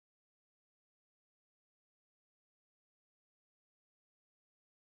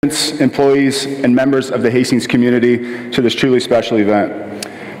employees, and members of the Hastings community to this truly special event.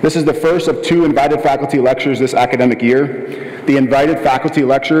 This is the first of 2 invited faculty lectures this academic year. The invited faculty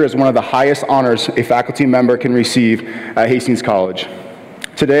lecture is one of the highest honors a faculty member can receive at Hastings College.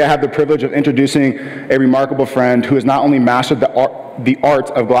 Today I have the privilege of introducing a remarkable friend who has not only mastered the art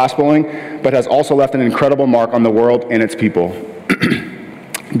of glassblowing, but has also left an incredible mark on the world and its people.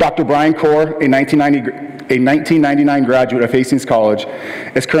 Dr. Brian Corr, a 1999 graduate of Hastings College,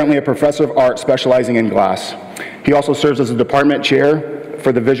 is currently a professor of art specializing in glass. He also serves as the department chair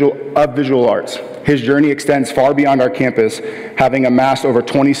for the visual arts. His journey extends far beyond our campus, having amassed over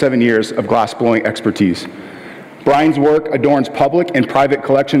 27 years of glassblowing expertise. Brian's work adorns public and private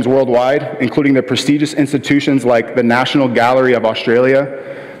collections worldwide, including the prestigious institutions like the National Gallery of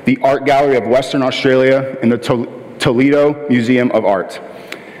Australia, the Art Gallery of Western Australia, and the Toledo Museum of Art.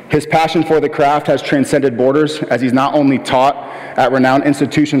 His passion for the craft has transcended borders, as he's not only taught at renowned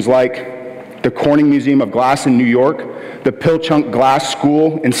institutions like the Corning Museum of Glass in New York, the Pilchunk Glass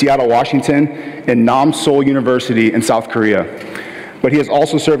School in Seattle, Washington, and Nam Seoul University in South Korea. But he has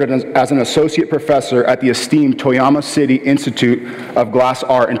also served as an associate professor at the esteemed Toyama City Institute of Glass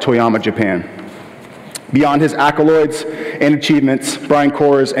Art in Toyama, Japan. Beyond his accolades and achievements, Brian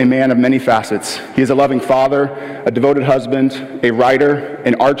Corr is a man of many facets. He is a loving father, a devoted husband, a writer,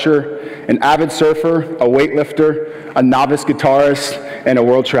 an archer, an avid surfer, a weightlifter, a novice guitarist, and a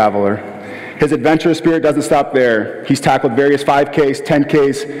world traveler. His adventurous spirit doesn't stop there. He's tackled various 5Ks,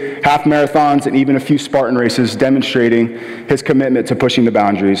 10Ks, half marathons, and even a few Spartan races, demonstrating his commitment to pushing the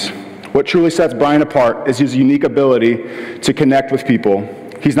boundaries. What truly sets Brian apart is his unique ability to connect with people.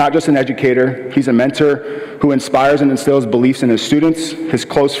 He's not just an educator, he's a mentor who inspires and instills beliefs in his students, his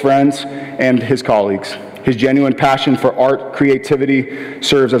close friends, and his colleagues. His genuine passion for art, creativity,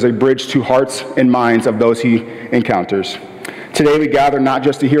 serves as a bridge to hearts and minds of those he encounters. Today we gather not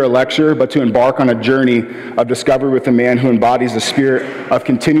just to hear a lecture, but to embark on a journey of discovery with a man who embodies the spirit of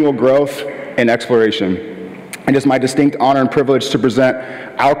continual growth and exploration. It is my distinct honor and privilege to present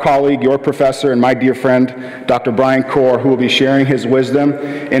our colleague, your professor, and my dear friend, Dr. Brian Corr, who will be sharing his wisdom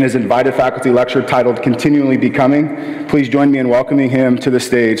in his invited faculty lecture titled Continually Becoming. Please join me in welcoming him to the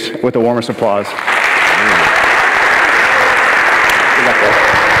stage with the warmest applause.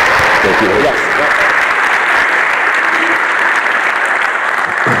 Thank you. Yes.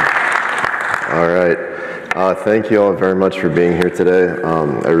 All right. Thank you all very much for being here today.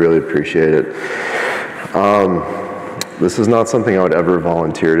 I really appreciate it. This is not something I would ever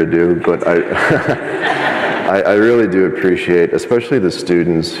volunteer to do, but I really do appreciate, especially the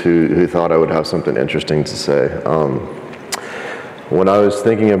students who thought I would have something interesting to say. When I was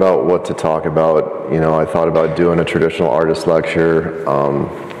thinking about what to talk about, I thought about doing a traditional artist lecture.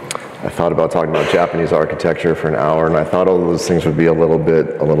 I thought about talking about Japanese architecture for an hour, and I thought all those things would be a little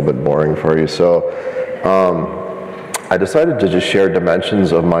bit boring for you. So I decided to just share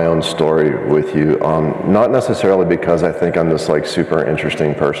dimensions of my own story with you, not necessarily because I think I'm this super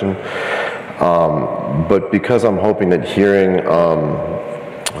interesting person, but because I'm hoping that hearing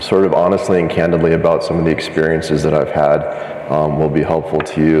sort of honestly and candidly about some of the experiences that I've had will be helpful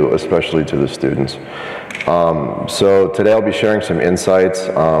to you, especially to the students. So today I'll be sharing some insights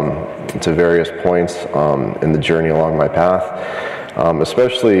to various points in the journey along my path.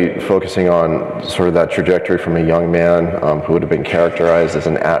 Especially focusing on sort of that trajectory from a young man who would have been characterized as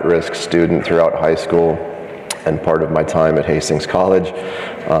an at-risk student throughout high school and part of my time at Hastings College,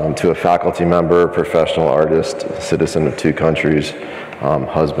 to a faculty member, professional artist, citizen of 2 countries,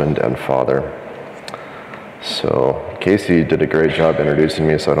 husband and father. So Casey did a great job introducing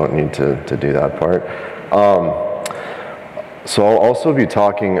me, so I don't need to do that part. So I'll also be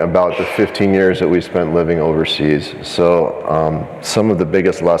talking about the 15 years that we spent living overseas. So some of the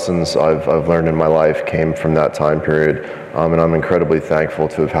biggest lessons I've learned in my life came from that time period, and I'm incredibly thankful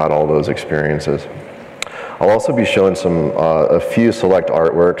to have had all those experiences. I'll also be showing a few select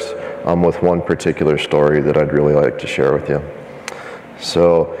artworks with one particular story that I'd really like to share with you.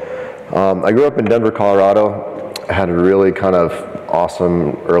 So I grew up in Denver, Colorado. I had a really kind of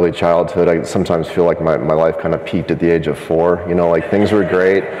awesome early childhood. I sometimes feel like my life kind of peaked at the age of 4. Things were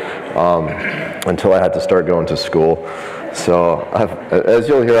great until I had to start going to school. So as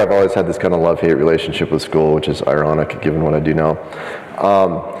you'll hear, I've always had this kind of love-hate relationship with school, which is ironic given what I do now.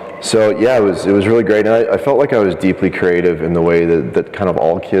 So yeah, it was really great. And I felt like I was deeply creative in the way that kind of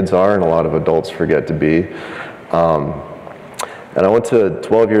all kids are and a lot of adults forget to be. And I went to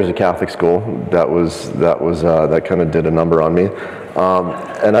 12 years of Catholic school. That kind of did a number on me.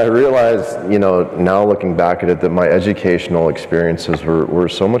 And I realized, now looking back at it, that my educational experiences were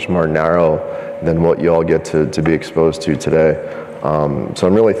so much more narrow than what you all get to be exposed to today. So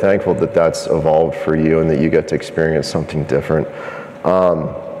I'm really thankful that that's evolved for you and that you get to experience something different.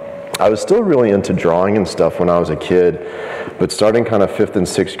 I was still really into drawing and stuff when I was a kid, but starting kind of 5th and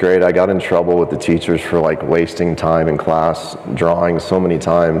 6th grade, I got in trouble with the teachers for like wasting time in class drawing so many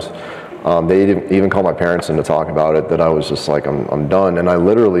times. They even called my parents in to talk about it, that I was just like, I'm done. And I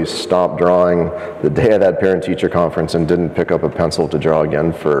literally stopped drawing the day of that parent-teacher conference and didn't pick up a pencil to draw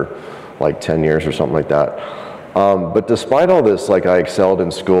again for like 10 years or something like that. But despite all this, like I excelled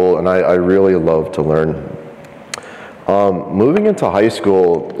in school and I really loved to learn. Moving into high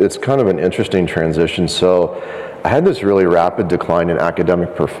school, it's kind of an interesting transition. So I had this really rapid decline in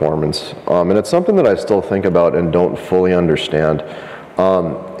academic performance, and it's something that I still think about and don't fully understand.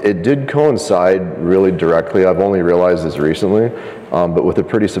 It did coincide really directly, I've only realized this recently, but with a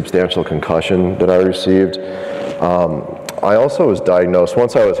pretty substantial concussion that I received. I also was diagnosed,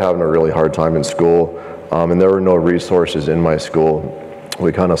 once I was having a really hard time in school, and there were no resources in my school.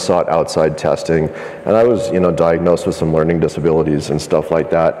 We kind of sought outside testing, and I was, diagnosed with some learning disabilities and stuff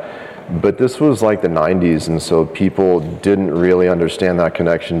like that. But this was like the 90s, and so people didn't really understand that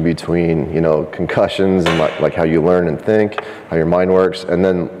connection between, concussions and like how you learn and think, how your mind works, and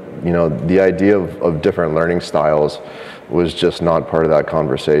then, the idea of different learning styles was just not part of that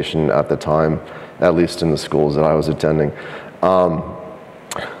conversation at the time, at least in the schools that I was attending.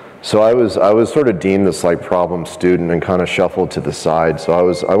 So I was sort of deemed this like problem student and kind of shuffled to the side. So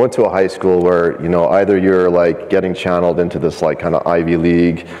I went to a high school where, either you're like getting channeled into this like kind of Ivy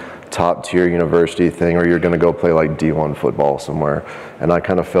League, top tier university thing, or you're going to go play like D1 football somewhere. And I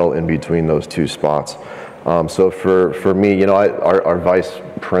kind of fell in between those two spots. So for me, our vice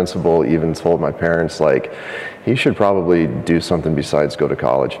principal even told my parents, like, he should probably do something besides go to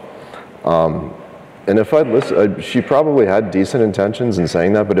college. And if I'd listened, she probably had decent intentions in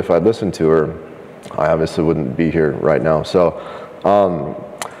saying that, but if I'd listened to her, I obviously wouldn't be here right now. So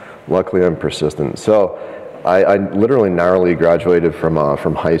luckily I'm persistent. So I literally narrowly graduated from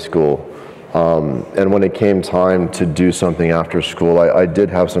high school. And when it came time to do something after school, I did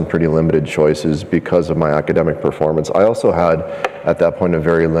have some pretty limited choices because of my academic performance. I also had, at that point, a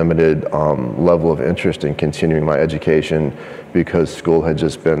very limited level of interest in continuing my education because school had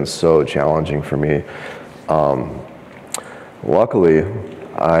just been so challenging for me. Luckily,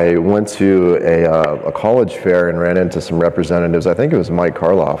 I went to a college fair and ran into some representatives. I think it was Mike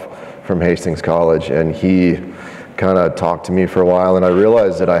Karloff from Hastings College, and he kind of talked to me for a while, and I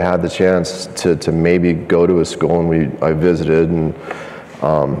realized that I had the chance to maybe go to a school, and I visited, and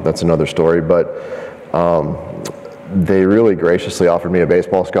that's another story, but they really graciously offered me a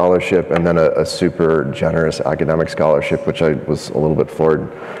baseball scholarship and then a super generous academic scholarship, which I was a little bit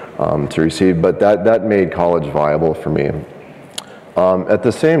floored to receive, but that made college viable for me. At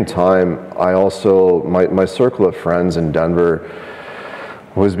the same time, I also, my circle of friends in Denver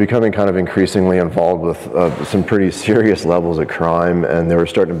was becoming kind of increasingly involved with some pretty serious levels of crime, and they were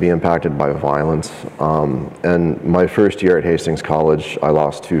starting to be impacted by violence. And my first year at Hastings College, I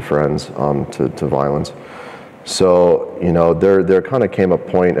lost 2 friends to violence. So, there kind of came a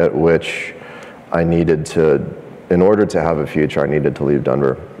point at which I needed to, in order to have a future, I needed to leave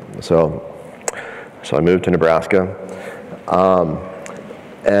Denver. So I moved to Nebraska.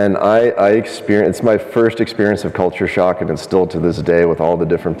 And I experienced, it's my first experience of culture shock, and it's still to this day, with all the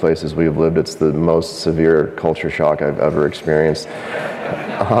different places we've lived, it's the most severe culture shock I've ever experienced.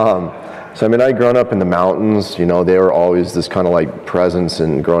 So I'd grown up in the mountains, they were always this kind of like presence,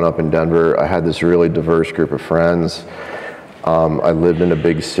 and growing up in Denver, I had this really diverse group of friends. I lived in a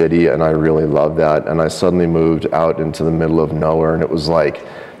big city, and I really loved that, and I suddenly moved out into the middle of nowhere, and it was like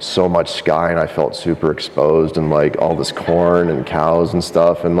so much sky, and I felt super exposed, and like all this corn and cows and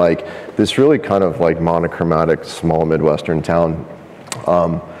stuff, and like this really kind of like monochromatic small Midwestern town.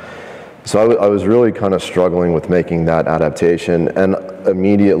 So I was really kind of struggling with making that adaptation, and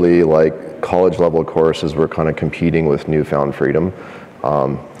immediately like college level courses were kind of competing with newfound freedom.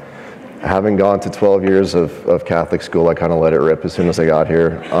 Having gone to 12 years of Catholic school, I kind of let it rip as soon as I got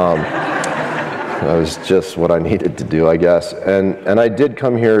here. That was just what I needed to do, I guess. And I did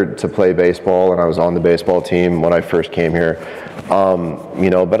come here to play baseball, and I was on the baseball team when I first came here.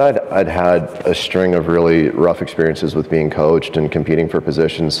 But I'd had a string of really rough experiences with being coached and competing for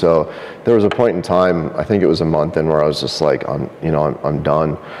positions. So there was a point in time, I think it was a month in, where I was just like, I'm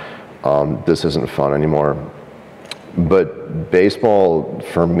done. This isn't fun anymore. But baseball,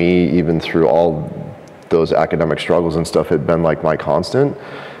 for me, even through all those academic struggles and stuff, had been like my constant.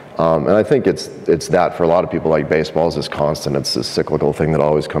 And I think it's that for a lot of people, like baseball is this constant, it's this cyclical thing that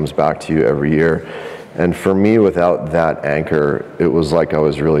always comes back to you every year. And for me, without that anchor, it was like I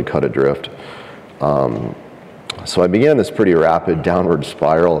was really cut adrift. So I began this pretty rapid downward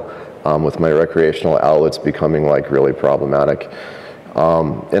spiral with my recreational outlets becoming like really problematic.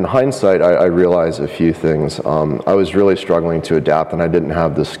 In hindsight, I realized a few things. I was really struggling to adapt, and I didn't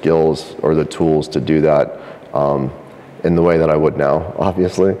have the skills or the tools to do that in the way that I would now,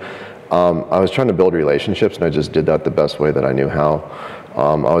 obviously. I was trying to build relationships, and I just did that the best way that I knew how.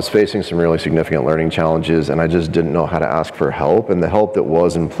 I was facing some really significant learning challenges, and I just didn't know how to ask for help. And the help that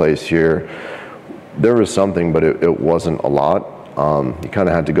was in place here, there was something, but it wasn't a lot. You kind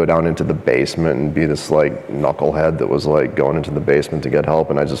of had to go down into the basement and be this like knucklehead that was like going into the basement to get help,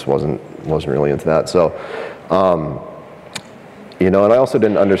 and I just wasn't really into that. So, you know, and I also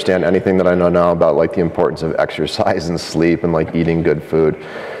didn't understand anything that I know now about like the importance of exercise and sleep and like eating good food.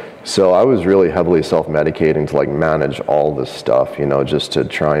 So I was really heavily self-medicating to like manage all this stuff, you know, just to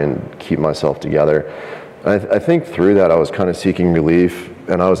try and keep myself together. I think through that I was kind of seeking relief,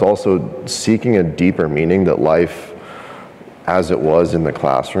 and I was also seeking a deeper meaning that life as it was in the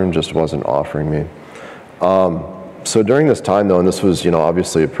classroom just wasn't offering me. So during this time though, and this was, you know,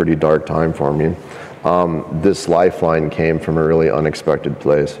 obviously a pretty dark time for me, this lifeline came from a really unexpected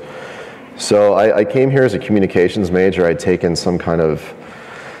place. So I came here as a communications major. I'd taken some kind of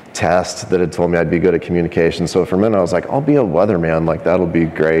test that had told me I'd be good at communication. So for a minute I was like, I'll be a weatherman, like that'll be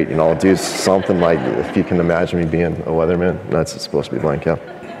great. You know, I'll do something like, if you can imagine me being a weatherman. That's supposed to be blank, yeah.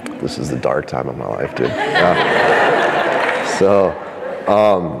 This is the dark time of my life, dude. Yeah.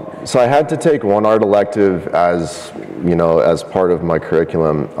 So I had to take one art elective as, you know, as part of my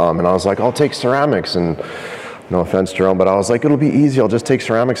curriculum. And I was like, I'll take ceramics, and no offense, Jerome, but I was like, it'll be easy. I'll just take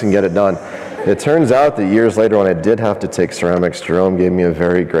ceramics and get it done. It turns out that years later when I did have to take ceramics, Jerome gave me a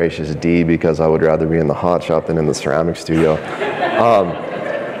very gracious D because I would rather be in the hot shop than in the ceramic studio.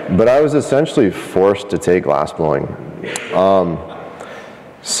 But I was essentially forced to take glassblowing.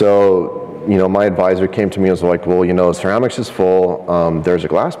 So, you know, my advisor came to me and was like, well, you know, ceramics is full. There's a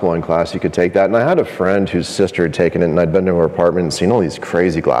glassblowing class, you could take that. And I had a friend whose sister had taken it, and I'd been to her apartment and seen all these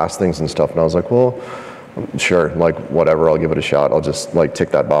crazy glass things and stuff. And I was like, well, sure, like whatever, I'll give it a shot. I'll just like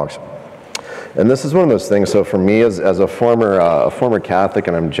tick that box. And this is one of those things. So for me, as a former Catholic,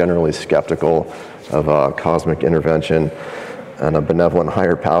 and I'm generally skeptical of cosmic intervention and a benevolent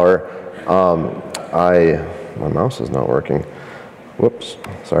higher power, my mouse is not working. Whoops,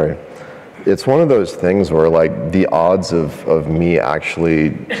 sorry. It's one of those things where like the odds of me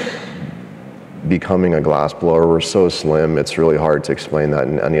actually becoming a glassblower were so slim, it's really hard to explain that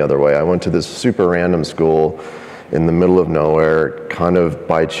in any other way. I went to this super random school in the middle of nowhere, kind of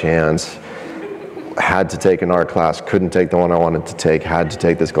by chance. Had to take an art class, couldn't take the one I wanted to take, had to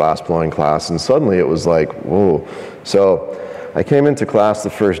take this glassblowing class, and suddenly it was like, whoa. So I came into class the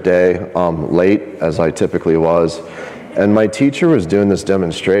first day, late, as I typically was, and my teacher was doing this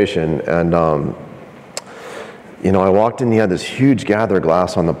demonstration, and you know, I walked in, he had this huge gather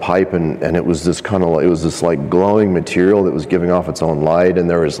glass on the pipe, and it was this kind of, it was this like glowing material that was giving off its own light, and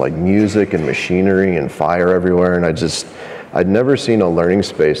there was like music and machinery and fire everywhere, and I'd never seen a learning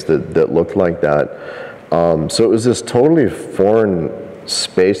space that looked like that. So it was this totally foreign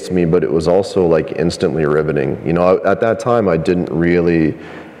space to me, but it was also like instantly riveting. You know, at that time I didn't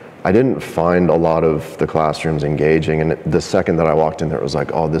find a lot of the classrooms engaging, and the second that I walked in there, it was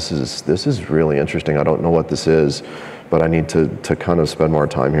like, oh, this is really interesting. I don't know what this is, but I need to kind of spend more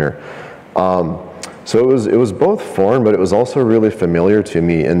time here. So it was both foreign, but it was also really familiar to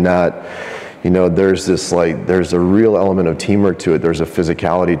me in that, you know, there's a real element of teamwork to it. There's a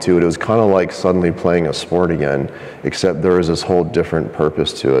physicality to it. It was kind of like suddenly playing a sport again, except there was this whole different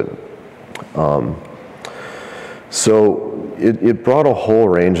purpose to it. So it brought a whole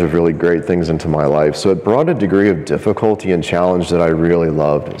range of really great things into my life. So it brought a degree of difficulty and challenge that I really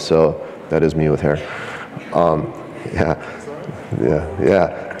loved. So that is me with hair.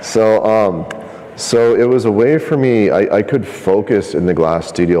 Yeah. So it was a way for me, I could focus in the glass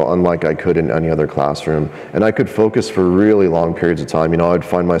studio unlike I could in any other classroom. And I could focus for really long periods of time. You know, I'd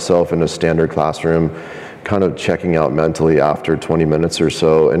find myself in a standard classroom kind of checking out mentally after 20 minutes or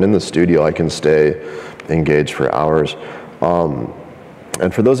so. And in the studio, I can stay engaged for hours.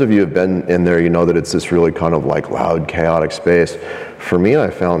 And for those of you who have been in there, you know that it's this really kind of like loud, chaotic space. For me, I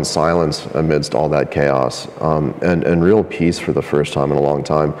found silence amidst all that chaos, and real peace for the first time in a long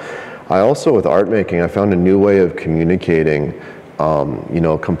time. I also, with art making, I found a new way of communicating, you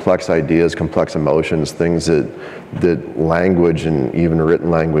know, complex ideas, complex emotions, things that language and even written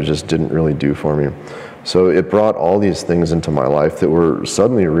language just didn't really do for me. So it brought all these things into my life that were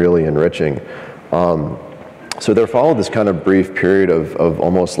suddenly really enriching. So there followed this kind of brief period of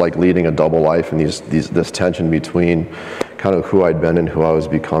almost like leading a double life and this tension between kind of who I'd been and who I was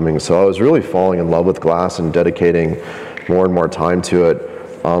becoming. So I was really falling in love with glass and dedicating more and more time to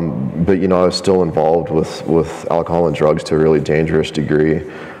it. But you know, I was still involved with alcohol and drugs to a really dangerous degree.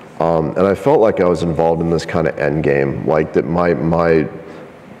 And I felt like I was involved in this kind of end game, like that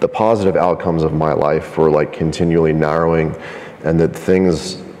the positive outcomes of my life were like continually narrowing, and that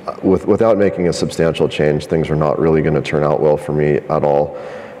things, without making a substantial change, things were not really going to turn out well for me at all.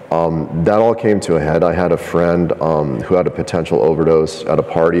 That all came to a head. I had a friend who had a potential overdose at a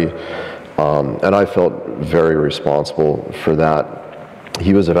party, and I felt very responsible for that.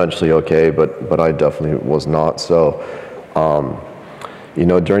 He was eventually okay, but I definitely was not. So, you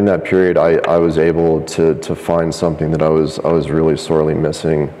know, during that period, I was able to find something that I was really sorely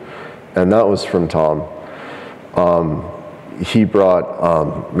missing, and that was from Tom. He brought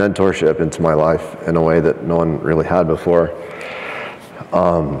mentorship into my life in a way that no one really had before.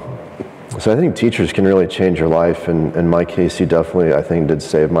 So I think teachers can really change your life, and in my case, he definitely, I think, did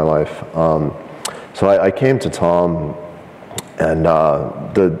save my life. So I came to Tom, and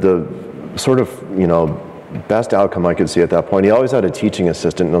the sort of, you know, best outcome I could see at that point, he always had a teaching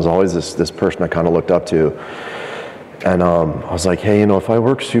assistant, and there was always this person I kind of looked up to. And I was like, hey, you know, if I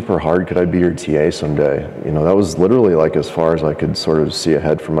work super hard, could I be your TA someday? You know, that was literally like as far as I could sort of see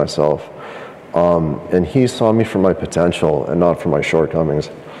ahead for myself. And he saw me for my potential and not for my shortcomings.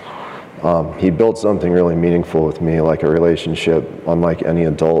 He built something really meaningful with me, like a relationship unlike any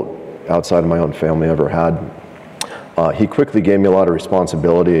adult outside of my own family ever had. He quickly gave me a lot of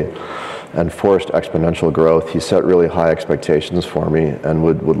responsibility and forced exponential growth. He set really high expectations for me and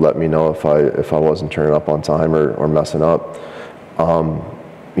would let me know if I wasn't turning up on time or messing up.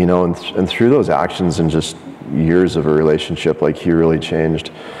 You know, and through those actions and just years of a relationship, like, he really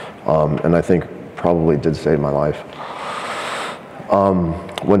changed, and I think probably did save my life.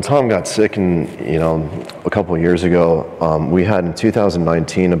 When Tom got sick, and you know, a couple of years ago, we had in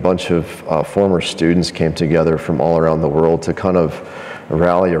 2019 a bunch of former students came together from all around the world to kind of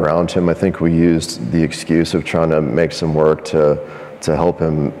rally around him. I think we used the excuse of trying to make some work to help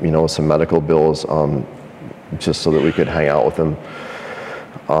him, you know, with some medical bills, just so that we could hang out with him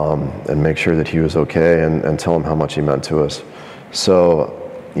and make sure that he was okay, and tell him how much he meant to us.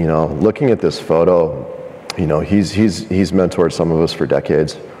 So, you know, looking at this photo, you know, he's mentored some of us for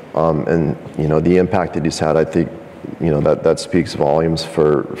decades, and you know, the impact that he's had, I think, you know, that speaks volumes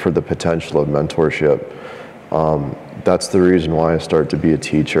for the potential of mentorship. That's the reason why I started to be a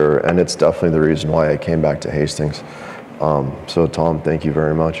teacher, and it's definitely the reason why I came back to Hastings. So Tom, thank you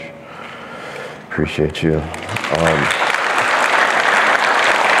very much. Appreciate you.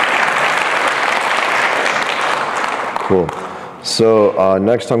 Cool. So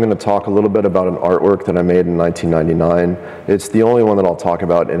next I'm going to talk a little bit about an artwork that I made in 1999. It's the only one that I'll talk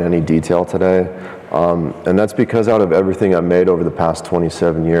about in any detail today. And that's because out of everything I've made over the past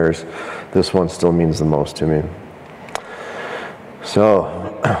 27 years, this one still means the most to me. So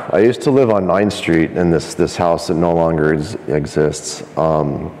I used to live on 9th Street in this house that no longer exists.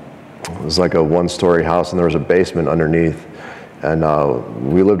 It was like a one-story house, and there was a basement underneath. And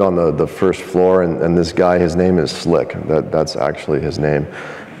we lived on the first floor, and this guy, his name is Slick. That's actually his name.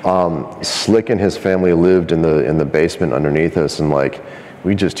 Slick and his family lived in the basement underneath us, and like,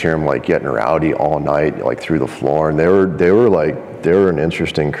 we just hear him like getting rowdy all night, like through the floor. And they were an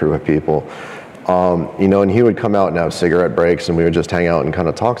interesting crew of people. You know, and he would come out and have cigarette breaks, and we would just hang out and kind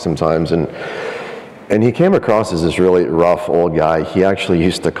of talk sometimes. And he came across as this really rough old guy. He actually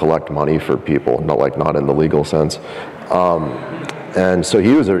used to collect money for people, not in the legal sense. And so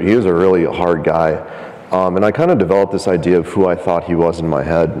he was a really hard guy. And I kind of developed this idea of who I thought he was in my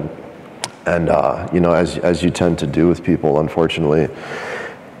head. And you know, as you tend to do with people, unfortunately.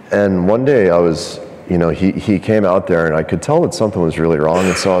 And one day I was, you know, he came out there, and I could tell that something was really wrong.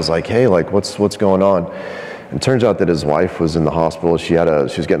 And so I was like, hey, like, what's going on? And it turns out that his wife was in the hospital. She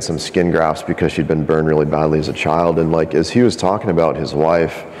was getting some skin grafts because she'd been burned really badly as a child. And like, as he was talking about his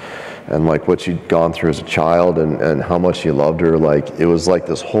wife and like what she'd gone through as a child and how much he loved her, like, it was like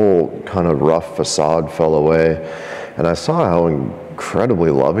this whole kind of rough facade fell away. And I saw how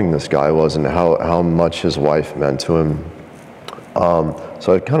incredibly loving this guy was, and how much his wife meant to him.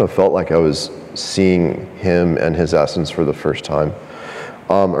 So I kind of felt like I was seeing him and his essence for the first time.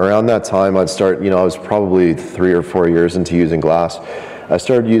 Around that time, I'd start, you know, I was probably 3 or 4 years into using glass. I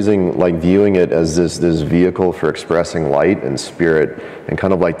started viewing it as this vehicle for expressing light and spirit, and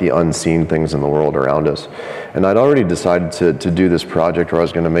kind of like the unseen things in the world around us. And I'd already decided to do this project where I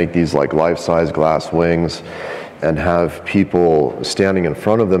was going to make these like life-size glass wings, and have people standing in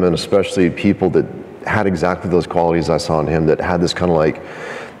front of them, and especially people that had exactly those qualities I saw in him, that had this kind of like,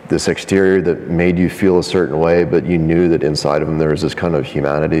 this exterior that made you feel a certain way, but you knew that inside of him there was this kind of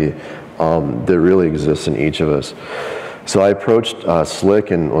humanity that really exists in each of us. So I approached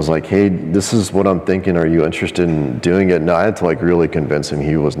Slick and was like, hey, this is what I'm thinking, are you interested in doing it? And I had to like really convince him.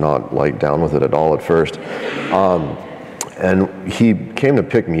 He was not like down with it at all at first. And he came to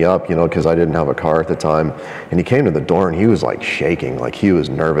pick me up, you know, because I didn't have a car at the time. And he came to the door and he was like shaking, like he was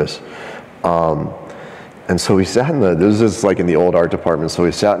nervous. And so we sat in this is like in the old art department, so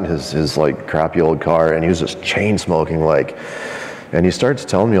we sat in his like crappy old car, and he was just chain smoking, like, and he started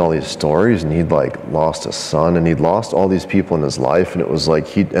telling me all these stories, and he'd like lost a son, and he'd lost all these people in his life, and it was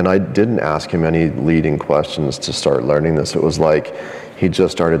like and I didn't ask him any leading questions to start learning this. It was like he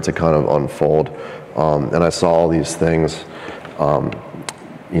just started to kind of unfold, and I saw all these things,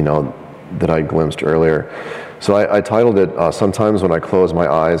 you know, that I glimpsed earlier. So I titled it, Sometimes When I Close My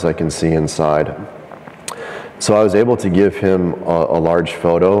Eyes, I Can See Inside. So I was able to give him a large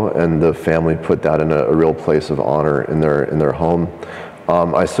photo, and the family put that in a real place of honor in their home.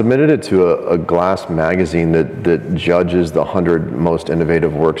 I submitted it to a Glass magazine that judges the 100 most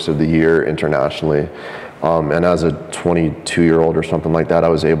innovative works of the year internationally. And as a 22-year-old or something like that, I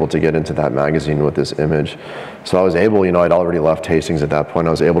was able to get into that magazine with this image. So I was able, you know, I'd already left Hastings at that point.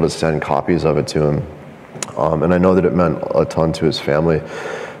 I was able to send copies of it to him. And I know that it meant a ton to his family.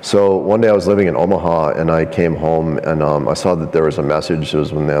 So one day I was living in Omaha, and I came home, and I saw that there was a message. It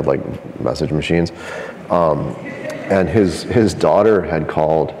was when they had like message machines, and his daughter had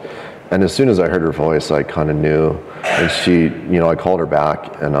called, and as soon as I heard her voice, I kind of knew. And she, you know, I called her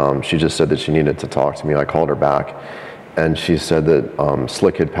back, and she just said that she needed to talk to me. I called her back, and she said that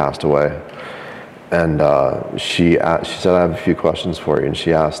Slick had passed away, and she said, I have a few questions for you, and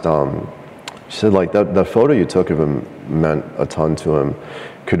she asked, she said, like, the photo you took of him meant a ton to him.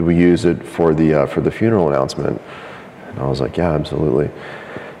 Could we use it for the funeral announcement? And I was like, yeah, absolutely.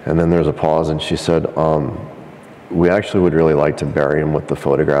 And then there's a pause, and she said, we actually would really like to bury him with the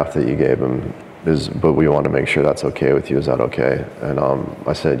photograph that you gave him, but we want to make sure that's okay with you. Is that okay? And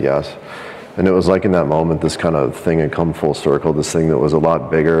I said yes. And it was like in that moment, this kind of thing had come full circle, this thing that was a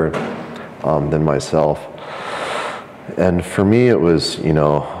lot bigger than myself. And for me, it was, you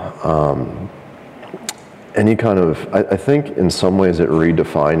know, any kind of, I think in some ways it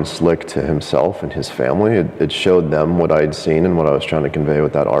redefined Slick to himself and his family. It showed them what I'd seen and what I was trying to convey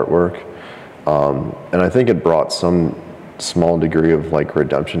with that artwork. And I think it brought some small degree of like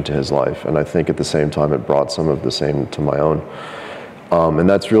redemption to his life. And I think at the same time, it brought some of the same to my own. And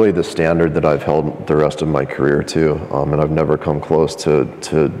that's really the standard that I've held the rest of my career to. And I've never come close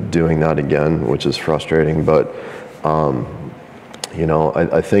to doing that again, which is frustrating. But you know,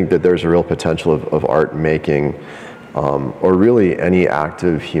 I think that there's a real potential of art making, or really any act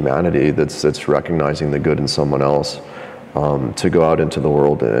of humanity that's recognizing the good in someone else, to go out into the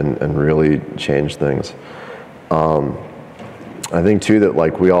world and really change things. I think too that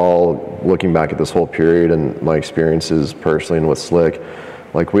like we all, looking back at this whole period and my experiences personally and with Slick,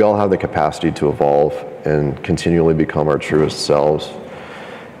 like we all have the capacity to evolve and continually become our truest selves.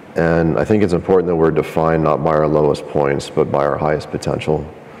 And I think it's important that we're defined not by our lowest points, but by our highest potential.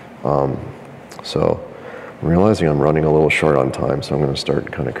 So I'm realizing I'm running a little short on time, so I'm going to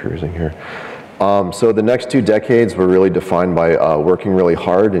start kind of cruising here. So the next 2 decades were really defined by working really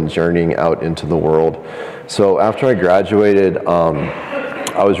hard and journeying out into the world. So after I graduated,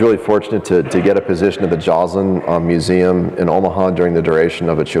 I was really fortunate to get a position at the Joslin Museum in Omaha during the duration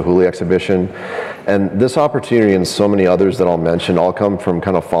of a Chihuly exhibition. And this opportunity and so many others that I'll mention all come from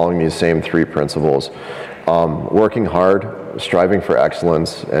kind of following these same 3 principles. Working hard, striving for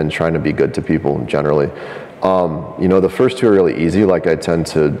excellence, and trying to be good to people generally. You know, the first 2 are really easy. Like I tend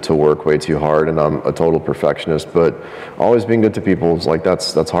to work way too hard, and I'm a total perfectionist, but always being good to people is like,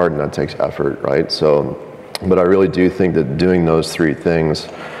 that's hard and that takes effort, right? So, but I really do think that doing those 3 things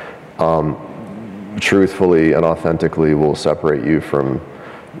truthfully and authentically will separate you from,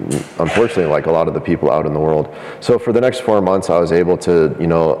 unfortunately, like a lot of the people out in the world. So for the next 4 months, I was able to, you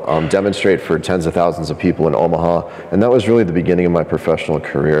know, demonstrate for tens of thousands of people in Omaha, and that was really the beginning of my professional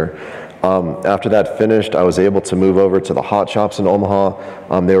career. After that finished, I was able to move over to the hot shops in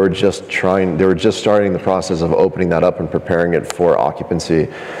Omaha. They were just starting the process of opening that up and preparing it for occupancy.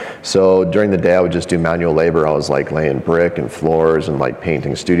 So during the day, I would just do manual labor. I was like laying brick and floors and like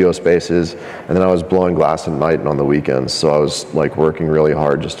painting studio spaces. And then I was blowing glass at night and on the weekends. So I was like working really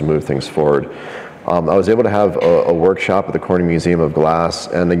hard just to move things forward. I was able to have a workshop at the Corr Museum of Glass,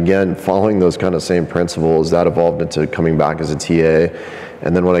 and again, following those kind of same principles, that evolved into coming back as a TA.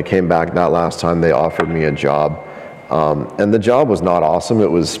 And then when I came back that last time, they offered me a job And the job was not awesome. It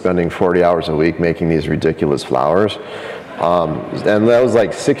was spending 40 hours a week making these ridiculous flowers. And that was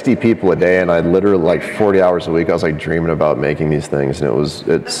like 60 people a day, and I literally, like 40 hours a week, I was like dreaming about making these things, and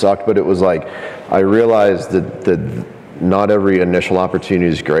it sucked, but it was like, I realized that not every initial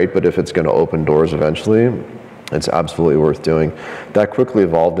opportunity is great, but if it's going to open doors eventually, it's absolutely worth doing. That quickly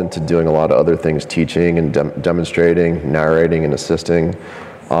evolved into doing a lot of other things, teaching and demonstrating, narrating and assisting.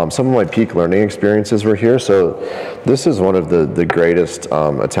 Some of my peak learning experiences were here. So this is one of the greatest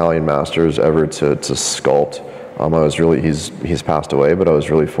Italian masters ever to sculpt. I was really, he's passed away, but I was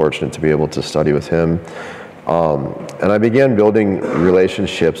really fortunate to be able to study with him. And I began building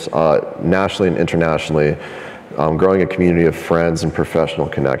relationships nationally and internationally, growing a community of friends and professional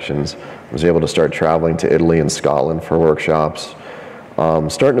connections. I was able to start traveling to Italy and Scotland for workshops.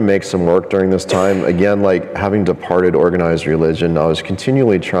 Starting to make some work during this time. Again, like having departed organized religion, I was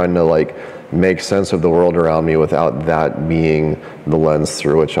continually trying to like make sense of the world around me without that being the lens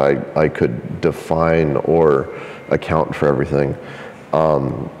through which I could define or account for everything.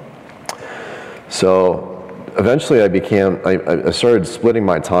 So eventually I started splitting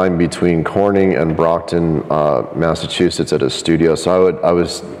my time between Corning and Brockton, Massachusetts at a studio. So I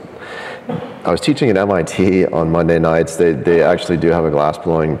was teaching at MIT on Monday nights. They actually do have a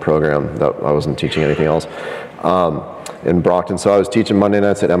glass-blowing program. That I wasn't teaching anything else in Brockton. So I was teaching Monday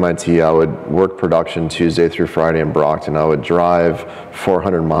nights at MIT. I would work production Tuesday through Friday in Brockton. I would drive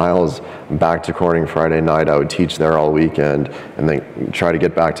 400 miles back to Corning Friday night. I would teach there all weekend and then try to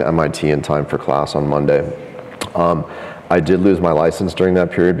get back to MIT in time for class on Monday. I did lose my license during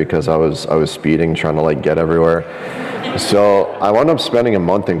that period because I was speeding, trying to like get everywhere. So I wound up spending a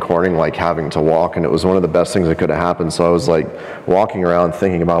month in Corning like having to walk, and it was one of the best things that could have happened. So I was like walking around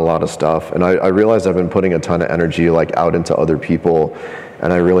thinking about a lot of stuff, and I realized I've been putting a ton of energy like out into other people,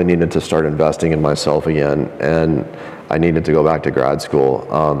 and I really needed to start investing in myself again, and I needed to go back to grad school.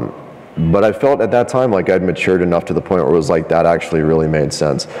 But I felt at that time like I'd matured enough to the point where it was like that actually really made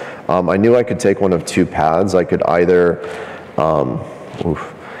sense. I knew I could take one of two paths. I could either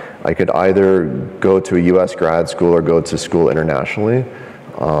go to a US grad school or go to school internationally.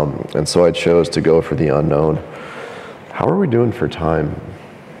 And so I chose to go for the unknown. How are we doing for time?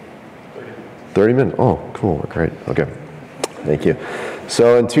 30 minutes? Oh, cool, great, okay. Thank you.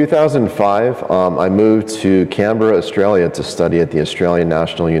 So in 2005, I moved to Canberra, Australia to study at the Australian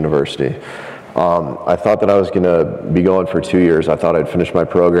National University. I thought that I was going to be going for 2 years. I thought I'd finish my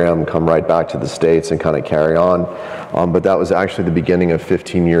program, come right back to the States and kind of carry on. But that was actually the beginning of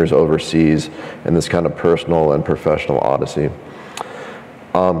 15 years overseas in this kind of personal and professional odyssey.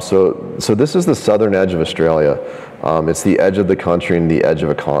 So this is the southern edge of Australia. It's the edge of the country and the edge of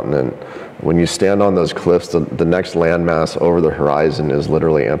a continent. When you stand on those cliffs, the next landmass over the horizon is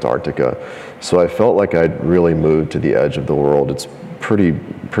literally Antarctica. So I felt like I'd really moved to the edge of the world. It's pretty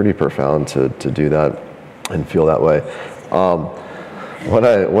profound to do that and feel that way.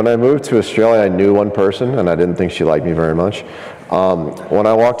 When I moved to Australia, I knew one person, and I didn't think she liked me very much. When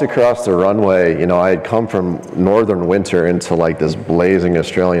I walked across the runway, you know, I had come from northern winter into like this blazing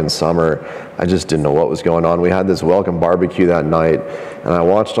Australian summer. I just didn't know what was going on. We had this welcome barbecue that night, and I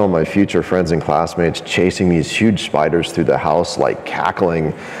watched all my future friends and classmates chasing these huge spiders through the house, like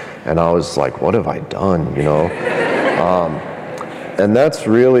cackling, and I was like, what have I done, you know? And that's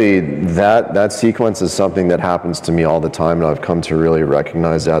really, that sequence is something that happens to me all the time, and I've come to really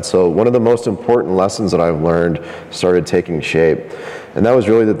recognize that. So one of the most important lessons that I've learned started taking shape, and that was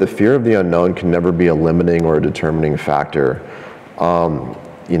really that the fear of the unknown can never be a limiting or a determining factor.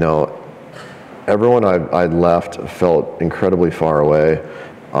 You know, everyone I'd left felt incredibly far away.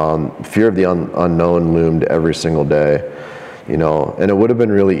 Fear of the unknown loomed every single day. You know, and it would have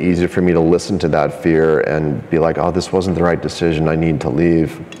been really easy for me to listen to that fear and be like, oh, this wasn't the right decision, I need to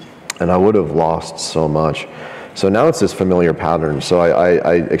leave. And I would have lost so much. So now it's this familiar pattern. So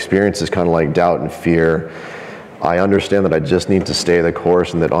I experience this kind of like doubt and fear. I understand that I just need to stay the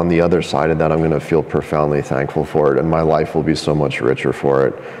course, and that on the other side of that, I'm going to feel profoundly thankful for it, and my life will be so much richer for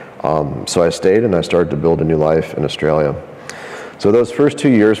it. So I stayed, and I started to build a new life in Australia. So those first 2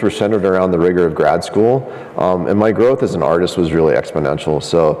 years were centered around the rigor of grad school, and my growth as an artist was really exponential.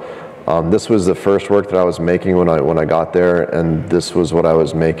 So this was the first work that I was making when I got there, and this was what I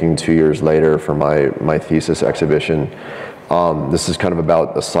was making 2 years later for my thesis exhibition. This is kind of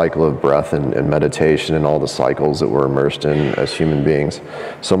about the cycle of breath and meditation and all the cycles that we're immersed in as human beings.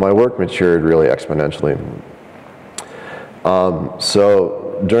 So my work matured really exponentially.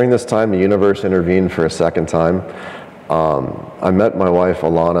 So during this time, the universe intervened for a second time. I met my wife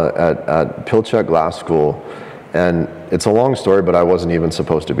Alana at Pilchuck Glass School, and it's a long story, but I wasn't even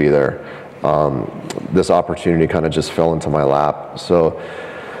supposed to be there. this opportunity kind of just fell into my lap. So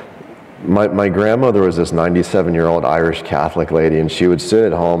my grandmother was this 97-year-old Irish Catholic lady, and she would sit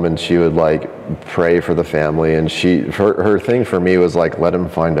at home and she would like pray for the family, and her thing for me was like, let him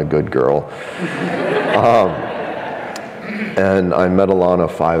find a good girl. And I met Alana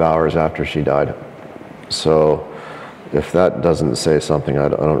 5 hours after she died. So if that doesn't say something, I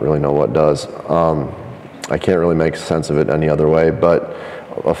don't really know what does. I can't really make sense of it any other way, but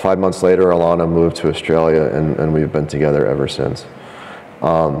 5 months later, Alana moved to Australia, and we've been together ever since.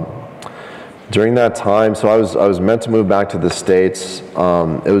 During that time, so I was meant to move back to the States.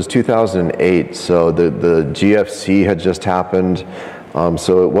 It was 2008, so the GFC had just happened,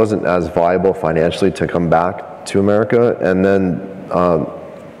 so it wasn't as viable financially to come back to America. And then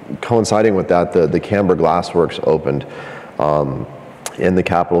coinciding with that, the Canberra Glass Works opened in the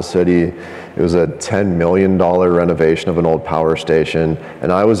capital city. It was a $10 million renovation of an old power station,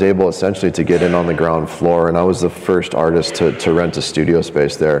 and I was able essentially to get in on the ground floor, and I was the first artist to rent a studio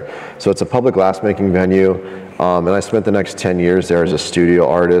space there. So it's a public glassmaking venue, and I spent the next 10 years there as a studio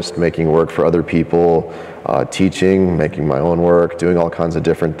artist, making work for other people, teaching, making my own work, doing all kinds of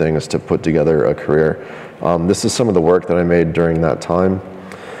different things to put together a career. This is some of the work that I made during that time.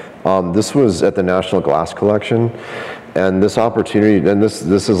 This was at the National Glass Collection. And this opportunity, and this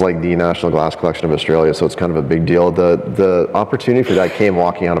is like the National Glass Collection of Australia, so it's kind of a big deal. The opportunity for that came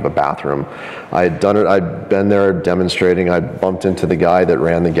walking out of a bathroom. I'd been there demonstrating. I bumped into the guy that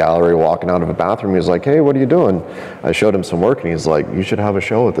ran the gallery walking out of a bathroom. He was like, hey, what are you doing? I showed him some work, and he's like, you should have a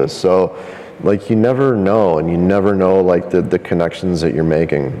show with this. So like, you never know, and you never know like the connections that you're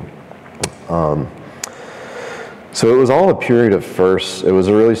making. So it was all a period of firsts. It was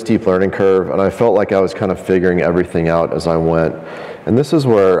a really steep learning curve, and I felt like I was kind of figuring everything out as I went. And this is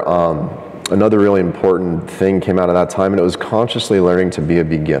where another really important thing came out of that time, and it was consciously learning to be a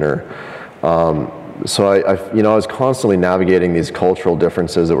beginner. So I was constantly navigating these cultural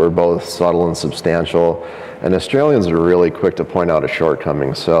differences that were both subtle and substantial, and Australians are really quick to point out a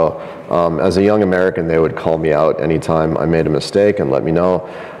shortcoming. So as a young American, they would call me out anytime I made a mistake and let me know.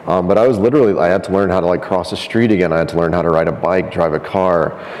 But I had to learn how to like cross the street again. I had to learn how to ride a bike, drive a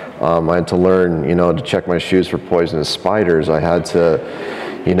car. I had to learn, to check my shoes for poisonous spiders. I had to,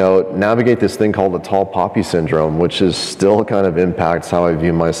 navigate this thing called the tall poppy syndrome, which is still kind of impacts how I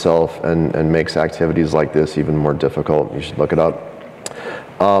view myself and makes activities like this even more difficult. You should look it up.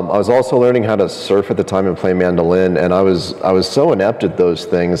 I was also learning how to surf at the time and play mandolin, and I was so inept at those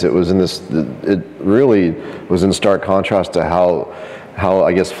things. It really was in stark contrast to how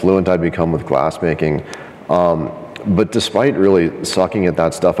I guess fluent I'd become with glassmaking. But despite really sucking at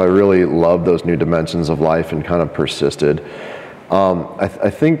that stuff, I really loved those new dimensions of life and kind of persisted. I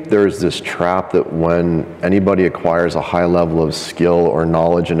think there's this trap that when anybody acquires a high level of skill or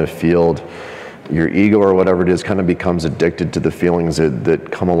knowledge in a field, your ego or whatever it is kind of becomes addicted to the feelings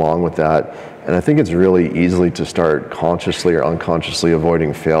that come along with that. And I think it's really easy to start consciously or unconsciously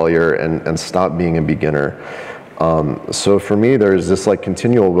avoiding failure and stop being a beginner. So for me, there's this like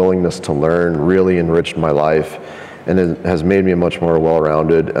continual willingness to learn really enriched my life, and it has made me a much more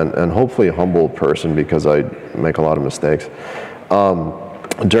well-rounded and hopefully humble person because I make a lot of mistakes.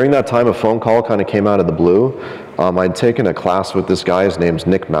 During that time, a phone call kind of came out of the blue. I'd taken a class with this guy, his name's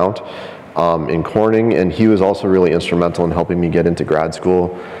Nick Mount, in Corning, and he was also really instrumental in helping me get into grad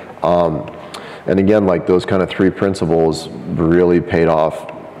school. And again, like those kind of three principles really paid off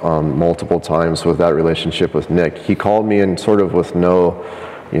multiple times with that relationship with Nick. He called me and sort of with no,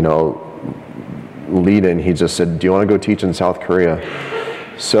 lead in, he just said, do you want to go teach in South Korea?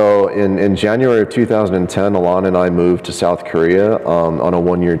 So in January of 2010, Alana and I moved to South Korea on a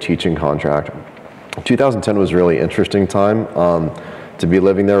one-year teaching contract. 2010 was a really interesting time to be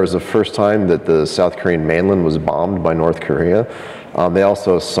living there. It was the first time that the South Korean mainland was bombed by North Korea. They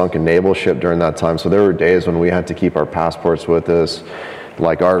also sunk a naval ship during that time, so there were days when we had to keep our passports with us.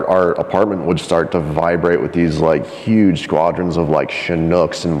 Like our apartment would start to vibrate with these like huge squadrons of like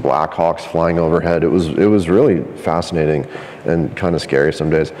Chinooks and Blackhawks flying overhead. It was really fascinating and kind of scary some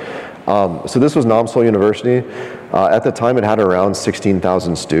days. So this was Namsol University. At the time it had around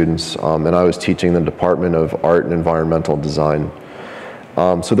 16,000 students, and I was teaching the Department of Art and Environmental Design.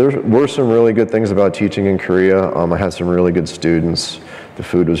 So there were some really good things about teaching in Korea. I had some really good students. The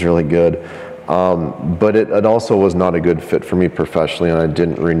food was really good. But it also was not a good fit for me professionally, and I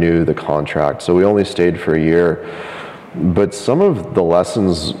didn't renew the contract. So we only stayed for a year. But some of the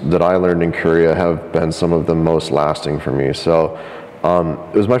lessons that I learned in Korea have been some of the most lasting for me. So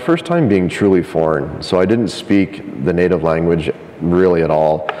it was my first time being truly foreign. So I didn't speak the native language really at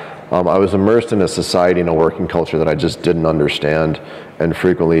all. I was immersed in a society and a working culture that I just didn't understand and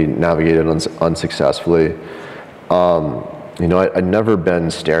frequently navigated unsuccessfully. You know, I'd never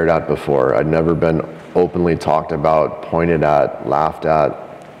been stared at before. I'd never been openly talked about, pointed at, laughed at.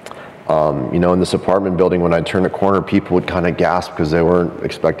 You know, in this apartment building, when I'd turn a corner, people would kind of gasp because they weren't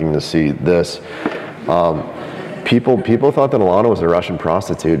expecting to see this. People thought that Alana was a Russian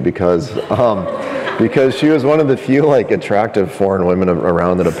prostitute because she was one of the few like attractive foreign women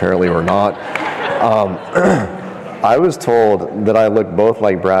around that apparently were not. I was told that I looked both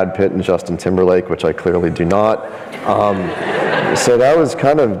like Brad Pitt and Justin Timberlake, which I clearly do not. So that was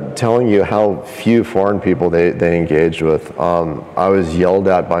kind of telling you how few foreign people they engaged with. I was yelled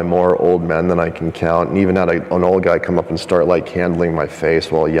at by more old men than I can count, and even had an old guy come up and start like handling my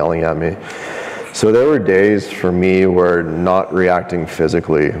face while yelling at me. So there were days for me where not reacting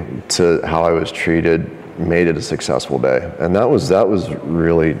physically to how I was treated made it a successful day, and that was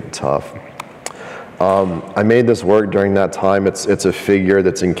really tough. I made this work during that time. It's a figure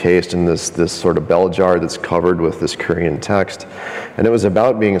that's encased in this sort of bell jar that's covered with this Korean text, and it was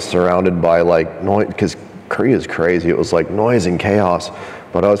about being surrounded by like noise, because Korea is crazy. It was like noise and chaos,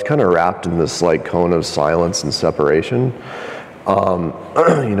 but I was kind of wrapped in this like cone of silence and separation.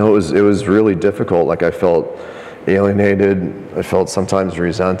 You know, it was really difficult. Like I felt alienated. I felt sometimes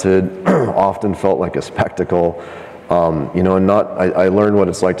resented. Often felt like a spectacle. You know, and I learned what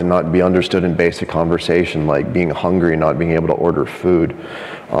it's like to not be understood in basic conversation, like being hungry, not being able to order food,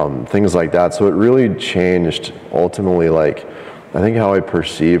 things like that. So it really changed ultimately, like, I think how I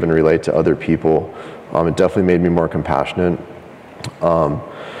perceive and relate to other people. It definitely made me more compassionate,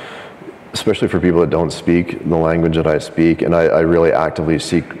 especially for people that don't speak the language that I speak. And I really actively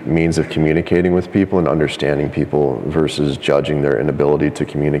seek means of communicating with people and understanding people versus judging their inability to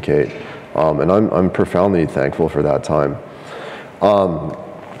communicate. And I'm profoundly thankful for that time.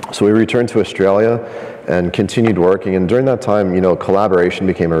 So we returned to Australia and continued working. And during that time, you know, collaboration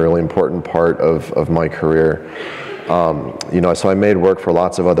became a really important part of my career. You know, so I made work for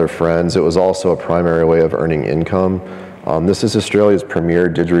lots of other friends. It was also a primary way of earning income. This is Australia's premier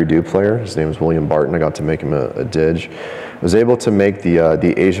didgeridoo player. His name is William Barton. I got to make him a didge. I was able to make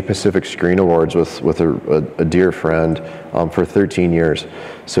the Asia Pacific Screen Awards with a dear friend for 13 years.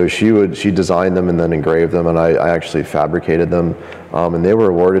 So she designed them and then engraved them, and I actually fabricated them. And they were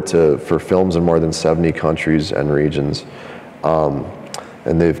awarded for films in more than 70 countries and regions.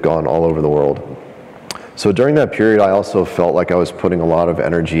 And they've gone all over the world. So during that period, I also felt like I was putting a lot of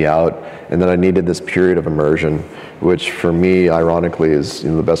energy out, and that I needed this period of immersion, which for me, ironically, is,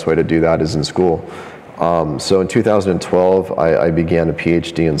 you know, the best way to do that is in school. So in 2012, I began a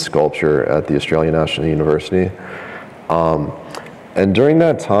PhD in sculpture at the Australian National University. And during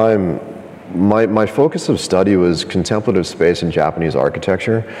that time, my focus of study was contemplative space and Japanese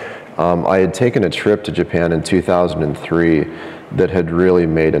architecture. I had taken a trip to Japan in 2003 that had really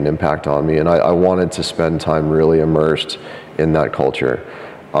made an impact on me, and I wanted to spend time really immersed in that culture.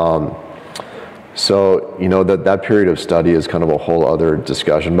 So, you know, that period of study is kind of a whole other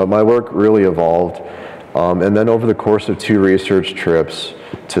discussion, but my work really evolved. And then over the course of 2 research trips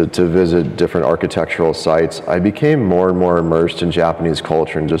to visit different architectural sites, I became more and more immersed in Japanese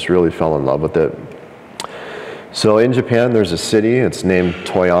culture and just really fell in love with it. So in Japan, there's a city, it's named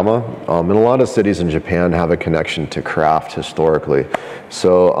Toyama, and a lot of cities in Japan have a connection to craft historically.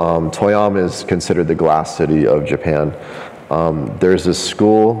 So Toyama is considered the glass city of Japan. There's this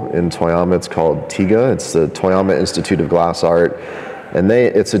school in Toyama, it's called TIGA, it's the Toyama Institute of Glass Art. And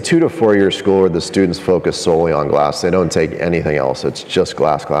it's a 2 to 4 year school where the students focus solely on glass. They don't take anything else, it's just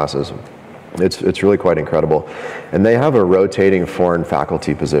glass classes. It's really quite incredible. And they have a rotating foreign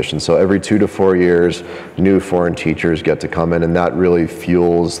faculty position. So every 2 to 4 years, new foreign teachers get to come in, and that really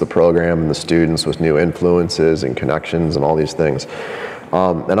fuels the program and the students with new influences and connections and all these things.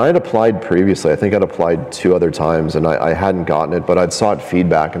 And I had applied previously. I think I'd applied 2 other times, and I hadn't gotten it, but I'd sought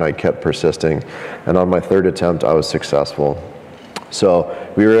feedback and I kept persisting. And on my 3rd attempt, I was successful. So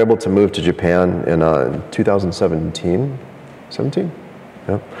we were able to move to Japan in 2017? 17?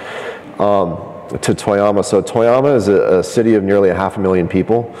 Yeah. To Toyama. So Toyama is a city of nearly 500,000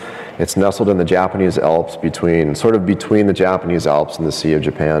 people. It's nestled in the Japanese Alps, sort of between the Japanese Alps and the Sea of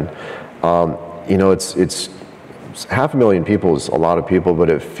Japan. You know, it's 500,000 people is a lot of people, but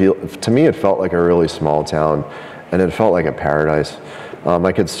to me it felt like a really small town, and it felt like a paradise.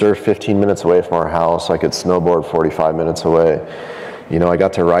 I could surf 15 minutes away from our house. I could snowboard 45 minutes away. You know, I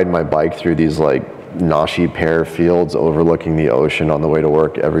got to ride my bike through these like nashi pear fields overlooking the ocean on the way to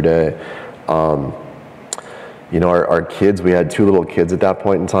work every day. You know, our kids, we had 2 little kids at that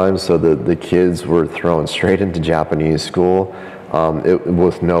point in time, so the kids were thrown straight into Japanese school.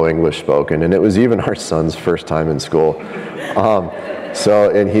 with no English spoken, and it was even our son's first time in school.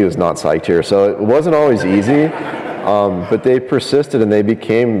 And he was not psyched here, so it wasn't always easy, but they persisted and they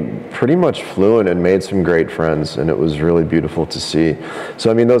became pretty much fluent and made some great friends, and it was really beautiful to see.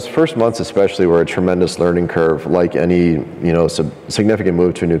 So I mean, those first months especially were a tremendous learning curve, like any significant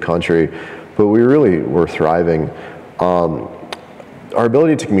move to a new country, but we really were thriving. Our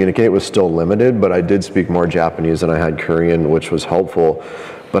ability to communicate was still limited, but I did speak more Japanese than I had Korean, which was helpful.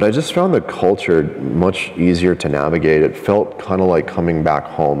 But I just found the culture much easier to navigate. It felt kind of like coming back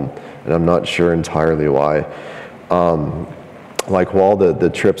home, and I'm not sure entirely why. Like while the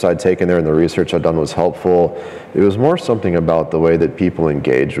trips I'd taken there and the research I'd done was helpful, it was more something about the way that people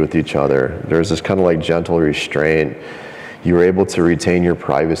engaged with each other. There's this kind of like gentle restraint. You were able to retain your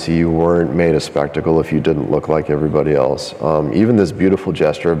privacy. You weren't made a spectacle if you didn't look like everybody else. Even this beautiful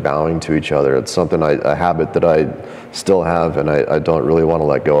gesture of bowing to each other, it's something, a habit that I still have and I don't really want to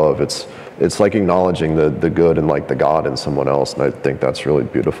let go of. It's like acknowledging the good and like the God in someone else, and I think that's really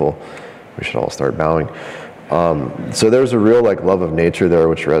beautiful. We should all start bowing. So there's a real like love of nature there,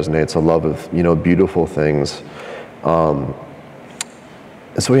 which resonates, a love of, beautiful things.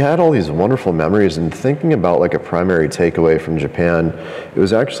 So we had all these wonderful memories, and thinking about like a primary takeaway from Japan, it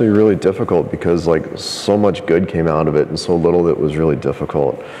was actually really difficult because like so much good came out of it and so little that was really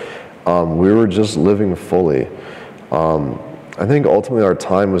difficult. We were just living fully. I think ultimately our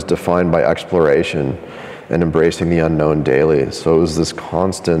time was defined by exploration and embracing the unknown daily. So it was this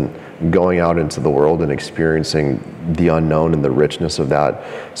constant going out into the world and experiencing the unknown and the richness of that.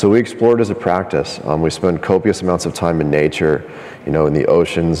 So we explored as a practice. We spent copious amounts of time in nature, in the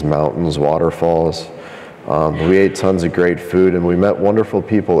oceans, mountains, waterfalls. We ate tons of great food, and we met wonderful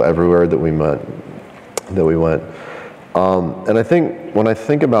people everywhere that we went. And I think when I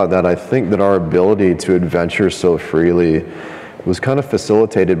think about that, I think that our ability to adventure so freely was kind of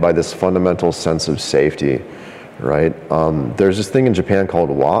facilitated by this fundamental sense of safety, right? There's this thing in Japan called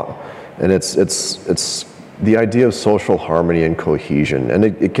wa, and it's the idea of social harmony and cohesion, and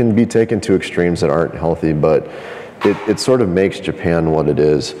it can be taken to extremes that aren't healthy, but it sort of makes Japan what it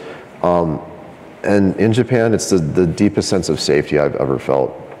is. And in Japan, it's the deepest sense of safety I've ever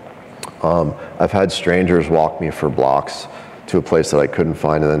felt. I've had strangers walk me for blocks to a place that I couldn't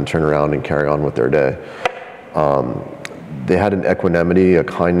find and then turn around and carry on with their day. They had an equanimity, a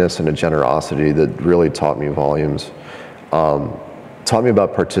kindness, and a generosity that really taught me volumes. Taught me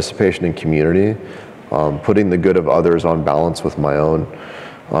about participation in community, putting the good of others on balance with my own.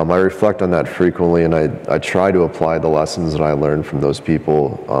 I reflect on that frequently, and I try to apply the lessons that I learned from those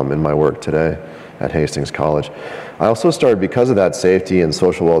people in my work today at Hastings College. I also started, because of that safety and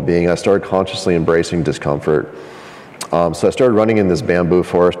social well-being, I started consciously embracing discomfort. So I started running in this bamboo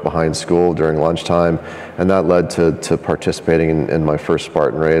forest behind school during lunchtime, and that led to participating in my first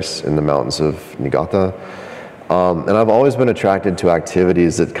Spartan race in the mountains of Niigata. And I've always been attracted to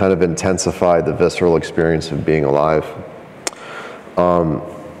activities that kind of intensify the visceral experience of being alive.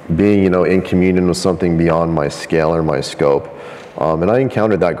 Being, in communion with something beyond my scale or my scope. And I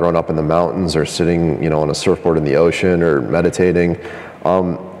encountered that growing up in the mountains, or sitting, on a surfboard in the ocean, or meditating.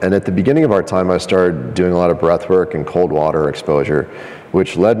 And at the beginning of our time, I started doing a lot of breath work and cold water exposure,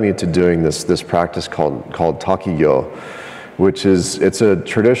 which led me to doing this practice called takigyo, which it's a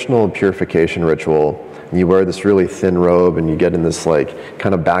traditional purification ritual. You wear this really thin robe, and you get in this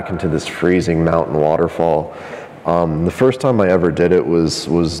kind of back into this freezing mountain waterfall. The first time I ever did it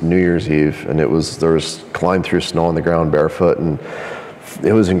was New Year's Eve, and there was climb through snow on the ground barefoot, and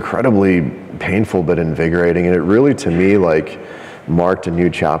it was incredibly painful but invigorating, and it really, to me, marked a new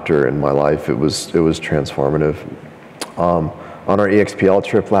chapter in my life. It was transformative. On our EXPL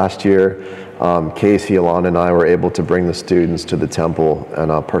trip last year, Casey, Alana, and I were able to bring the students to the temple and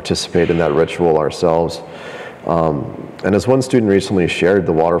participate in that ritual ourselves. And as one student recently shared,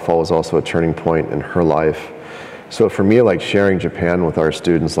 the waterfall was also a turning point in her life. So for me, sharing Japan with our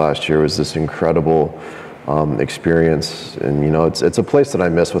students last year was this incredible experience. And it's a place that I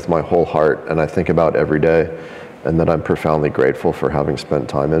miss with my whole heart, and I think about every day, and that I'm profoundly grateful for having spent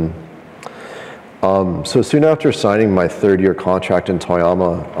time in. So soon after signing my third-year contract in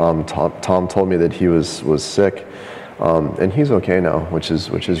Toyama, Tom told me that he was sick, and he's okay now, which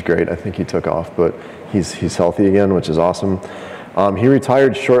is great. I think he took off, but he's healthy again, which is awesome. He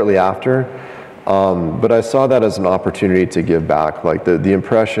retired shortly after, but I saw that as an opportunity to give back. The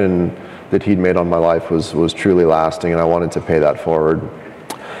impression that he'd made on my life was truly lasting, and I wanted to pay that forward.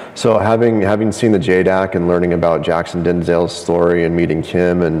 So having seen the JDAC and learning about Jackson Dinsdale's story and meeting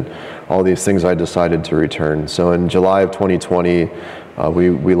Kim and all these things, I decided to return. So in July of 2020,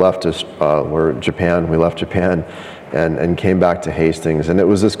 we left Japan, and came back to Hastings. And it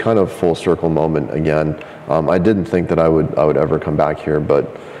was this kind of full circle moment again. I didn't think that I would ever come back here,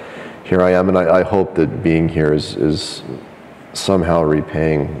 but here I am, and I hope that being here is somehow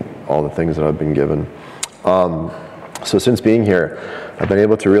repaying all the things that I've been given. So since being here, I've been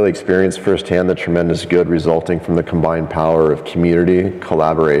able to really experience firsthand the tremendous good resulting from the combined power of community,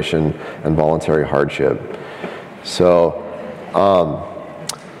 collaboration, and voluntary hardship. So,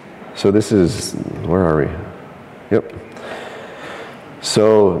 so this is, where are we? Yep.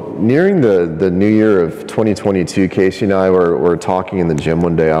 So nearing the new year of 2022, Casey and I were talking in the gym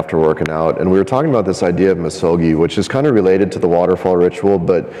one day after working out, and we were talking about this idea of misogi, which is kind of related to the waterfall ritual,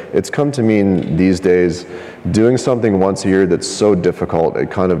 but it's come to mean these days doing something once a year that's so difficult it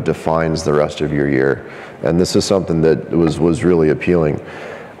kind of defines the rest of your year. And this is something that was really appealing.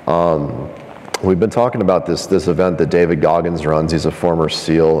 We've been talking about this event that David Goggins runs. He's a former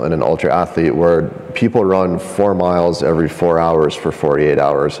SEAL and an ultra athlete where people run 4 miles every 4 hours for 48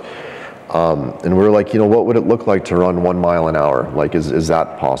 hours. And we're like, you know, what would it look like to run 1 mile an hour? Like, is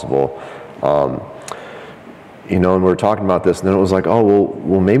that possible? You know, and we were talking about this, and then it was like, oh,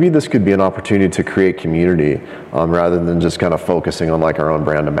 well, maybe this could be an opportunity to create community rather than just kind of focusing on like our own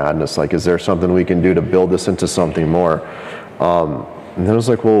brand of madness. Like, is there something we can do to build this into something more? And then I was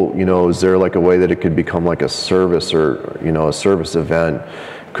like, well, you know, is there like a way that it could become like a service or, you know, a service event?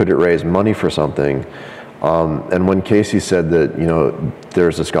 Could it raise money for something? And when Casey said that, you know,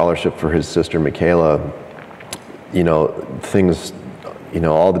 there's a scholarship for his sister Michaela, you know, things, you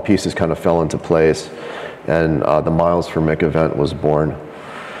know, all the pieces kind of fell into place, and the Miles for Mick event was born.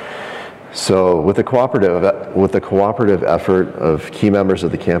 So with the cooperative effort of key members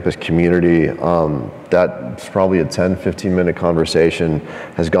of the campus community, that's probably a 10-15 minute conversation,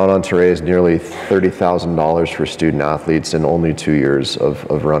 has gone on to raise nearly $30,000 for student athletes in only 2 years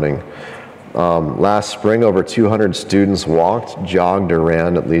of running. Last spring, over 200 students walked, jogged, or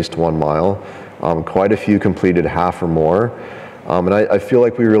ran at least 1 mile. Quite a few completed half or more. And I feel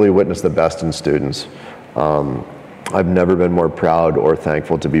like we really witnessed the best in students. I've never been more proud or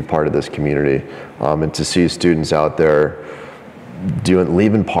thankful to be part of this community, and to see students out there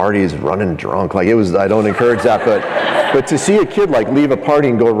leaving parties, running drunk. Like, it was, I don't encourage that, but to see a kid like leave a party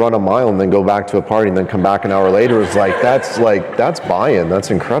and go run a mile and then go back to a party and then come back an hour later was that's buy-in.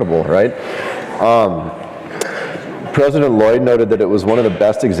 That's incredible, right? President Lloyd noted that it was one of the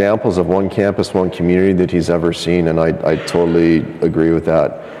best examples of one campus, one community that he's ever seen, and I totally agree with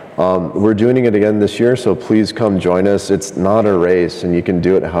that. We're doing it again this year, so please come join us. It's not a race, and you can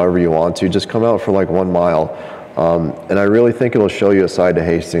do it however you want to. Just come out for like 1 mile. And I really think it'll show you a side to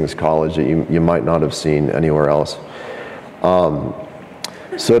Hastings College that you might not have seen anywhere else.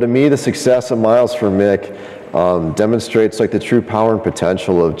 So to me, the success of Miles for Mick demonstrates like the true power and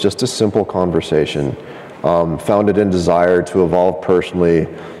potential of just a simple conversation, founded in desire to evolve personally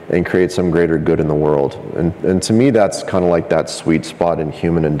and create some greater good in the world. And to me, that's kind of like that sweet spot in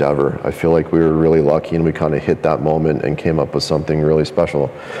human endeavor. I feel like we were really lucky and we kind of hit that moment and came up with something really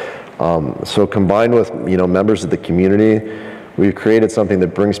special. So combined with, you know, members of the community, we've created something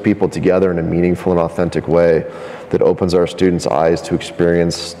that brings people together in a meaningful and authentic way that opens our students' eyes to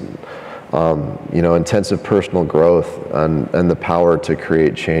experience, you know, intensive personal growth and the power to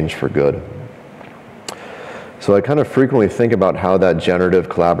create change for good. So I kind of frequently think about how that generative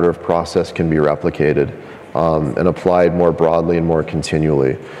collaborative process can be replicated and applied more broadly and more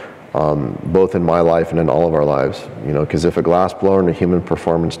continually, both in my life and in all of our lives. You know, because if a glassblower and a human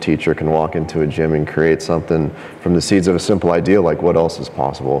performance teacher can walk into a gym and create something from the seeds of a simple idea, like what else is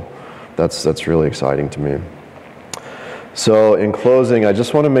possible? That's really exciting to me. So in closing, I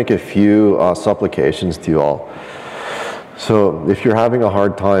just want to make a few supplications to you all. So if you're having a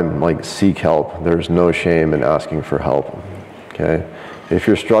hard time, like, seek help. There's no shame in asking for help, okay? If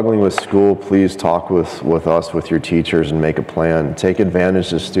you're struggling with school, please talk with us, with your teachers, and make a plan. Take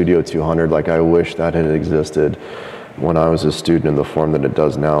advantage of Studio 200 like I wish that had existed when I was a student in the form that it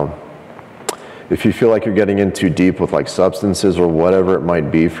does now. If you feel like you're getting in too deep with like substances or whatever it might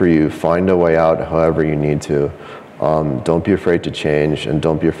be for you, find a way out however you need to. Don't be afraid to change, and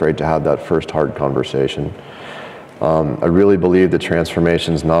don't be afraid to have that first hard conversation. I really believe that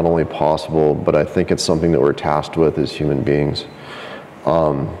transformation is not only possible, but I think it's something that we're tasked with as human beings.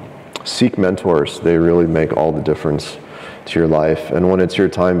 Seek mentors. They really make all the difference to your life. And when it's your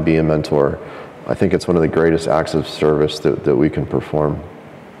time, be a mentor. I think it's one of the greatest acts of service that we can perform.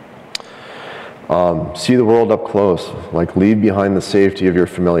 See the world up close. Like, leave behind the safety of your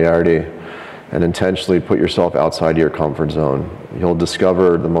familiarity and intentionally put yourself outside of your comfort zone. You'll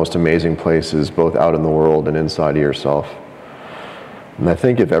discover the most amazing places both out in the world and inside of yourself. And I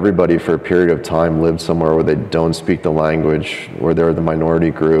think if everybody for a period of time lived somewhere where they don't speak the language, where they're the minority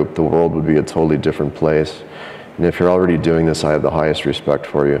group, the world would be a totally different place. And if you're already doing this, I have the highest respect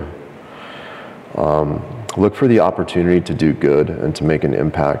for you. Look for the opportunity to do good and to make an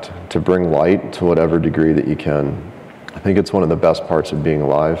impact, to bring light to whatever degree that you can. I think it's one of the best parts of being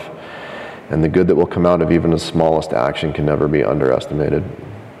alive, and the good that will come out of even the smallest action can never be underestimated.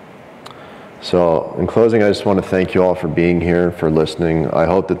 So in closing, I just want to thank you all for being here, for listening. I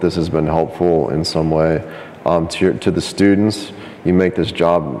hope that this has been helpful in some way. To the students, you make this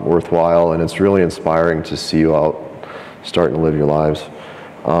job worthwhile, and it's really inspiring to see you out starting to live your lives.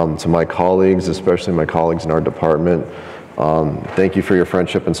 To my colleagues, especially my colleagues in our department, thank you for your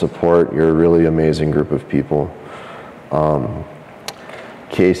friendship and support. You're a really amazing group of people.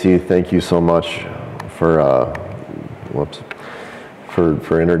 Casey, thank you so much for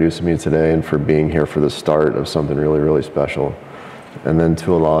introducing me today and for being here for the start of something really, really special. And then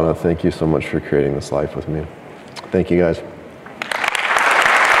to Alana, thank you so much for creating this life with me. Thank you guys.